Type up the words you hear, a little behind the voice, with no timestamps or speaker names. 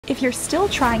If you're still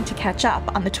trying to catch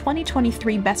up on the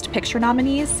 2023 Best Picture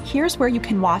nominees, here's where you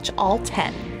can watch all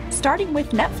 10. Starting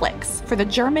with Netflix for the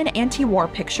German anti-war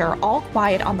picture All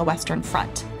Quiet on the Western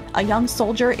Front. A young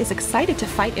soldier is excited to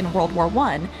fight in World War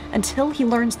I until he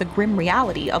learns the grim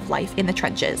reality of life in the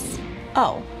trenches.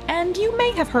 Oh, and you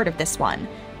may have heard of this one.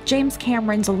 James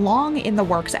Cameron's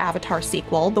long-in-the-works Avatar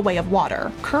sequel, The Way of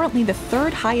Water, currently the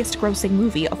third highest-grossing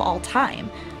movie of all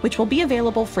time, which will be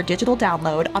available for digital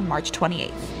download on March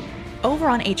 28th. Over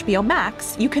on HBO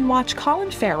Max, you can watch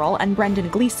Colin Farrell and Brendan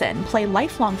Gleeson play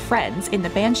lifelong friends in The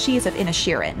Banshees of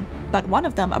Inisherin, but one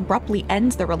of them abruptly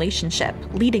ends the relationship,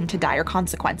 leading to dire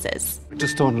consequences. I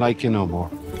just don't like you no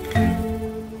more.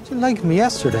 You liked me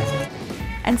yesterday.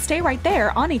 And stay right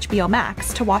there on HBO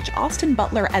Max to watch Austin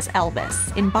Butler as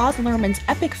Elvis in Baz Luhrmann's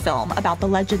epic film about the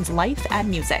legend's life and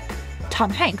music.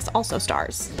 Tom Hanks also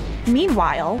stars.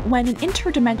 Meanwhile, when an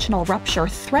interdimensional rupture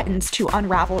threatens to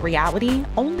unravel reality,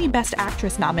 only Best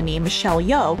Actress nominee Michelle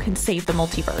Yeoh can save the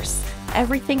multiverse.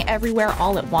 Everything Everywhere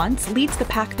All at Once leads the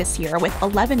pack this year with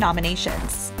 11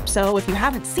 nominations, so if you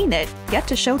haven't seen it, get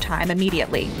to Showtime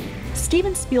immediately.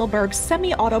 Steven Spielberg's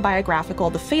semi-autobiographical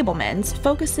The Fabelmans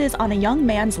focuses on a young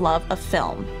man's love of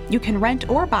film. You can rent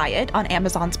or buy it on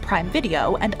Amazon's Prime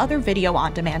Video and other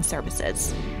video-on-demand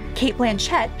services. Cate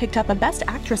Blanchett picked up a Best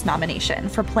Actress nomination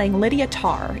for playing Lydia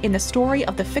Tarr in the story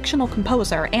of the fictional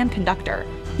composer and conductor.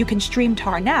 You can stream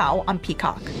Tarr now on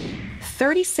Peacock.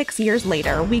 36 years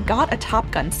later, we got a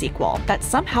Top Gun sequel that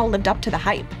somehow lived up to the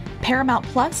hype. Paramount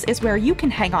Plus is where you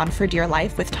can hang on for dear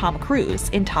life with Tom Cruise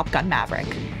in Top Gun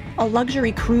Maverick. A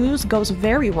luxury cruise goes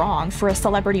very wrong for a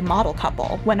celebrity model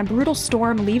couple when a brutal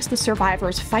storm leaves the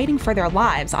survivors fighting for their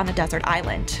lives on a desert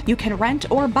island. You can rent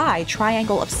or buy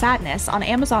Triangle of Sadness on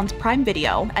Amazon's Prime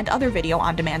Video and other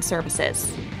video-on-demand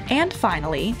services. And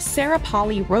finally, Sarah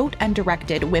Polley wrote and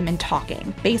directed Women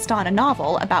Talking, based on a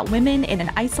novel about women in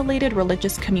an isolated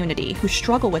religious community who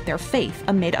struggle with their faith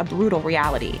amid a brutal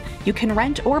reality. You can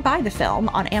rent or buy the film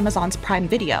on Amazon's Prime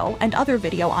Video and other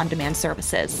video-on-demand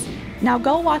services. Now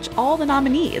go watch all the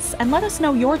nominees and let us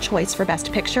know your choice for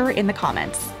Best Picture in the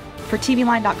comments. For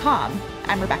TVLine.com,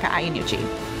 I'm Rebecca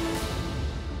Iannucci.